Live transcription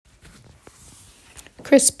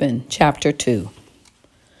Crispin, Chapter 2.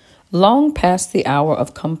 Long past the hour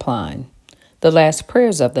of compline, the last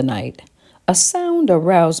prayers of the night, a sound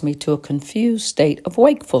aroused me to a confused state of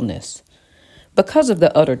wakefulness. Because of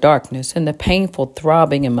the utter darkness and the painful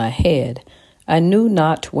throbbing in my head, I knew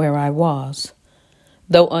not where I was.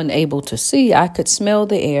 Though unable to see, I could smell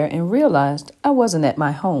the air and realized I wasn't at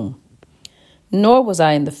my home. Nor was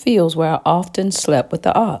I in the fields where I often slept with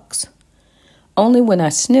the ox. Only when I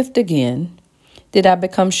sniffed again did I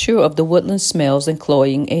become sure of the woodland smells and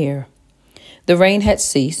cloying air. The rain had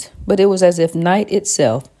ceased, but it was as if night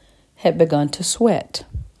itself had begun to sweat.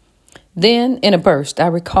 Then, in a burst, I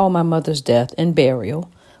recalled my mother's death and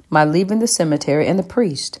burial, my leaving the cemetery and the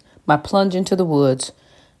priest, my plunge into the woods.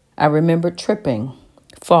 I remembered tripping,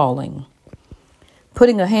 falling.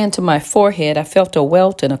 Putting a hand to my forehead, I felt a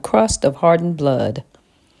welt and a crust of hardened blood.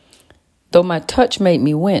 Though my touch made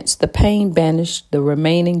me wince, the pain banished the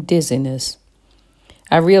remaining dizziness.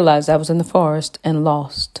 I realized I was in the forest and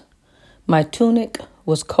lost. My tunic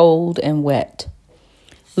was cold and wet.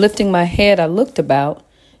 Lifting my head, I looked about.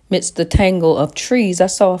 Midst the tangle of trees, I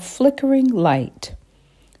saw a flickering light.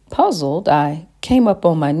 Puzzled, I came up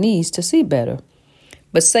on my knees to see better.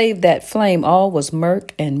 But save that flame, all was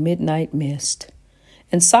murk and midnight mist.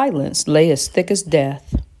 And silence lay as thick as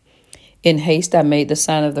death. In haste, I made the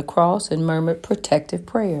sign of the cross and murmured protective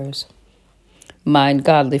prayers. Mind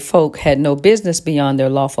godly folk had no business beyond their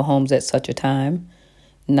lawful homes at such a time.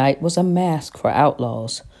 Night was a mask for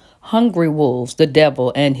outlaws, hungry wolves, the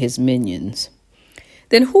devil and his minions.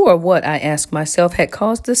 Then who or what, I asked myself, had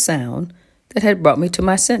caused the sound that had brought me to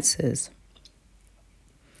my senses?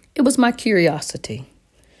 It was my curiosity,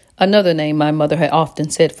 another name my mother had often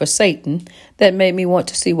said for Satan, that made me want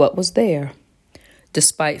to see what was there.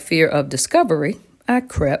 Despite fear of discovery, I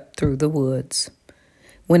crept through the woods.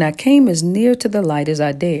 When I came as near to the light as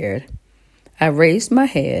I dared, I raised my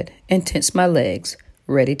head and tensed my legs,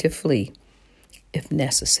 ready to flee, if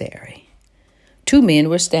necessary. 2 men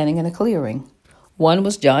were standing in a clearing. One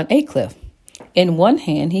was John Aycliffe. In one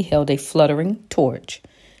hand he held a fluttering torch.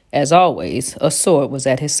 As always, a sword was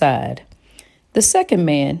at his side. The second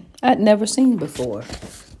man I'd never seen before.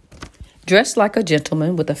 Dressed like a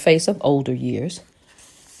gentleman with a face of older years,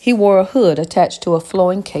 he wore a hood attached to a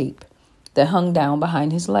flowing cape that hung down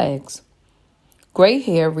behind his legs. Gray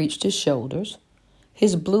hair reached his shoulders.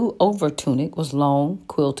 His blue over-tunic was long,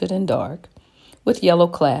 quilted, and dark, with yellow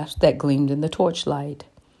clasps that gleamed in the torchlight.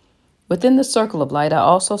 Within the circle of light, I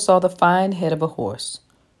also saw the fine head of a horse.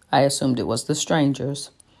 I assumed it was the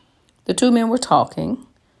stranger's. The 2 men were talking.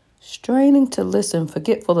 Straining to listen,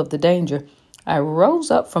 forgetful of the danger, I rose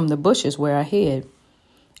up from the bushes where I hid.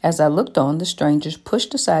 As I looked on, the stranger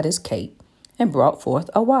pushed aside his cape and brought forth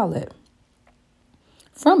a wallet.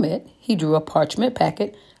 From it, he drew a parchment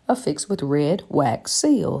packet affixed with red wax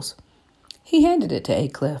seals. He handed it to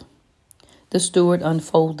Aycliffe. The steward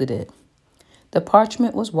unfolded it. The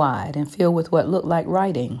parchment was wide and filled with what looked like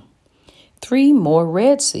writing. 3 more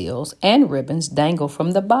red seals and ribbons dangled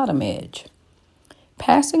from the bottom edge.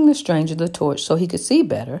 Passing the stranger the torch so he could see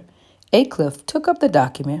better, Aycliffe took up the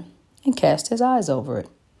document and cast his eyes over it.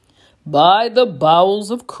 "By the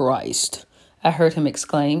bowels of Christ," I heard him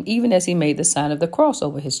exclaim, even as he made the sign of the cross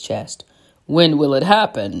over his chest. "When will it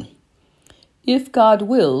happen?" "If God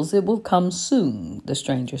wills, it will come soon," the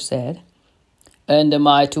stranger said. "And am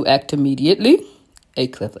I to act immediately?"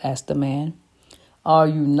 Aycliffe asked the man. "Are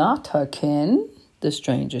you not her kin?" the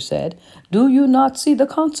stranger said. "Do you not see the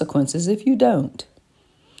consequences if you don't?"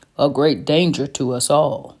 "A great danger to us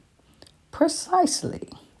all." "Precisely.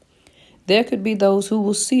 There could be those who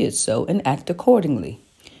will see it so and act accordingly.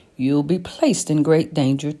 You'll be placed in great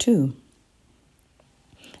danger, too."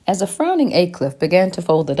 As a frowning Aycliffe began to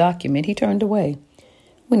fold the document, he turned away.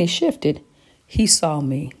 When he shifted, he saw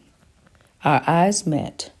me. Our eyes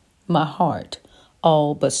met. My heart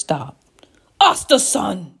all but stopped.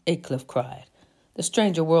 "Osterson!" Aycliffe cried. The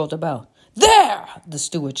stranger whirled about. "There!" the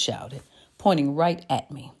steward shouted, pointing right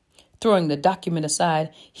at me. Throwing the document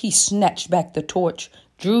aside, he snatched back the torch,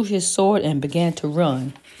 drew his sword, and began to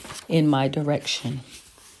run in my direction.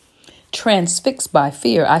 Transfixed by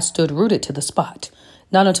fear, I stood rooted to the spot.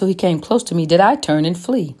 Not until he came close to me did I turn and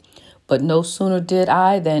flee. But no sooner did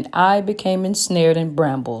I than I became ensnared in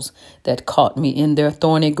brambles that caught me in their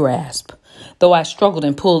thorny grasp. Though I struggled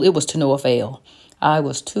and pulled, it was to no avail. I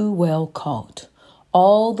was too well caught.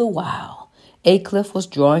 All the while, Aycliffe was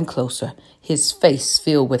drawing closer, his face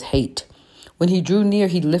filled with hate. When he drew near,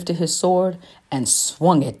 he lifted his sword and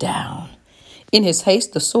swung it down. In his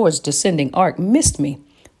haste, the sword's descending arc missed me,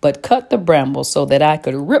 but cut the brambles so that I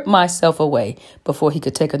could rip myself away before he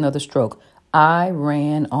could take another stroke. I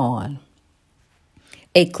ran on.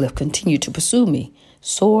 Aycliffe continued to pursue me,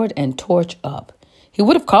 sword and torch up. He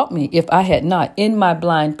would have caught me if I had not, in my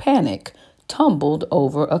blind panic, tumbled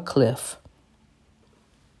over a cliff.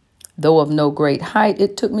 Though of no great height,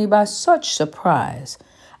 it took me by such surprise.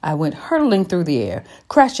 I went hurtling through the air,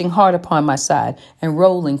 crashing hard upon my side and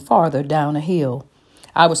rolling farther down a hill.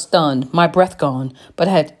 I was stunned, my breath gone, but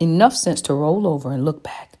I had enough sense to roll over and look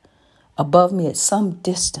back. Above me at some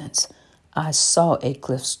distance, I saw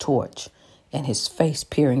Aycliffe's torch and his face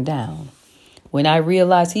peering down. When I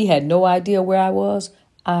realized he had no idea where I was,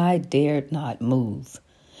 I dared not move.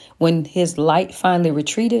 When his light finally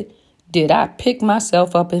retreated, did I pick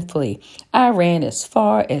myself up and flee. I ran as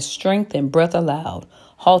far as strength and breath allowed,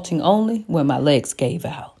 halting only when my legs gave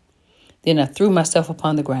out. Then I threw myself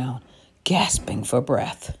upon the ground, gasping for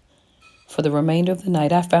breath. For the remainder of the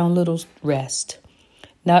night, I found little rest.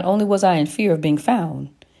 Not only was I in fear of being found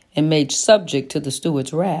and made subject to the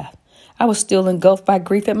steward's wrath, I was still engulfed by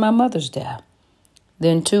grief at my mother's death.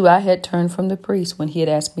 Then, too, I had turned from the priest when he had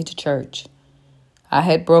asked me to church. I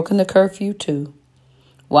had broken the curfew, too.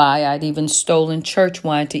 Why, I'd even stolen church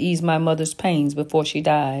wine to ease my mother's pains before she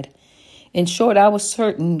died. In short, I was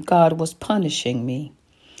certain God was punishing me.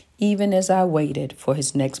 Even as I waited for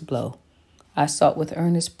his next blow, I sought with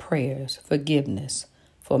earnest prayers forgiveness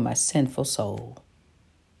for my sinful soul.